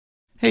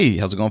Hey,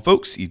 how's it going,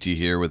 folks? ET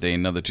here with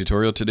another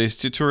tutorial. Today's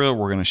tutorial,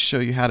 we're going to show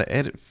you how to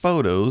edit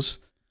photos.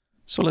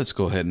 So let's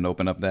go ahead and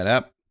open up that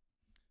app.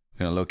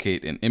 We're going to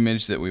locate an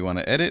image that we want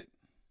to edit.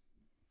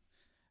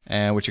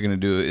 And what you're going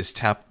to do is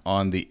tap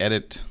on the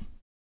edit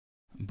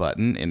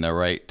button in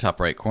the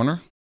top right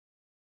corner.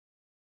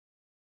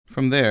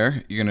 From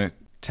there, you're going to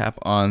tap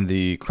on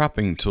the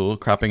cropping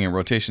and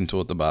rotation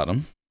tool at the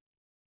bottom.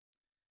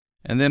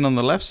 And then on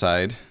the left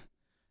side,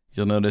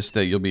 you'll notice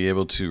that you'll be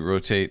able to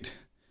rotate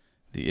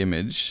the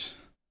image.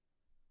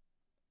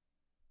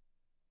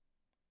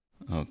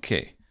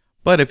 Okay,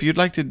 but if you'd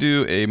like to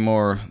do a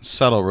more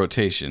subtle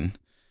rotation,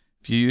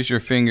 if you use your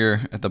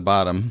finger at the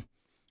bottom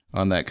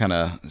on that kind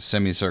of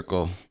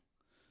semicircle,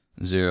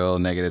 0,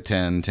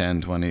 -10,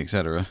 10, 20,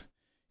 etc.,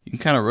 you can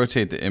kind of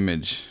rotate the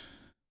image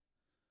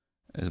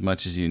as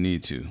much as you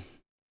need to.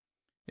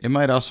 It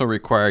might also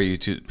require you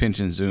to pinch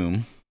and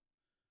zoom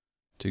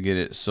to get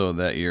it so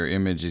that your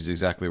image is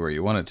exactly where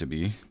you want it to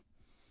be,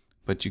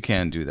 but you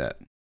can do that.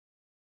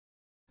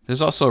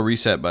 There's also a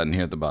reset button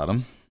here at the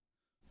bottom.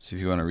 So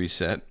if you want to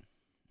reset,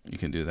 you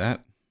can do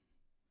that.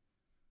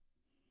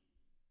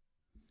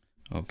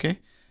 Okay.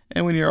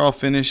 And when you're all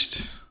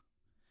finished,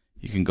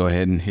 you can go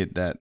ahead and hit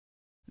that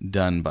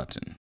done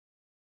button.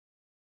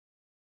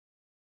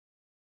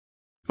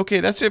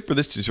 Okay, that's it for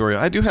this tutorial.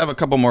 I do have a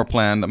couple more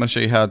planned. I'm going to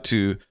show you how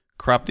to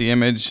crop the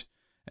image,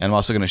 and I'm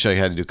also going to show you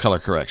how to do color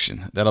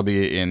correction. That'll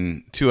be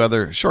in 2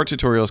 other short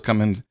tutorials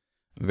coming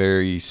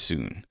very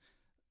soon.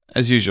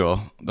 As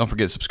usual, don't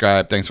forget to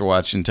subscribe. Thanks for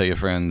watching. Tell your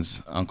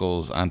friends,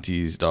 uncles,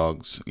 aunties,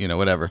 dogs,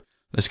 whatever.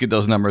 Let's get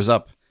those numbers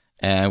up,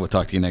 and we'll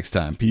talk to you next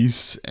time.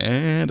 Peace,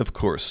 and of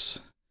course,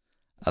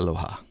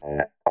 aloha.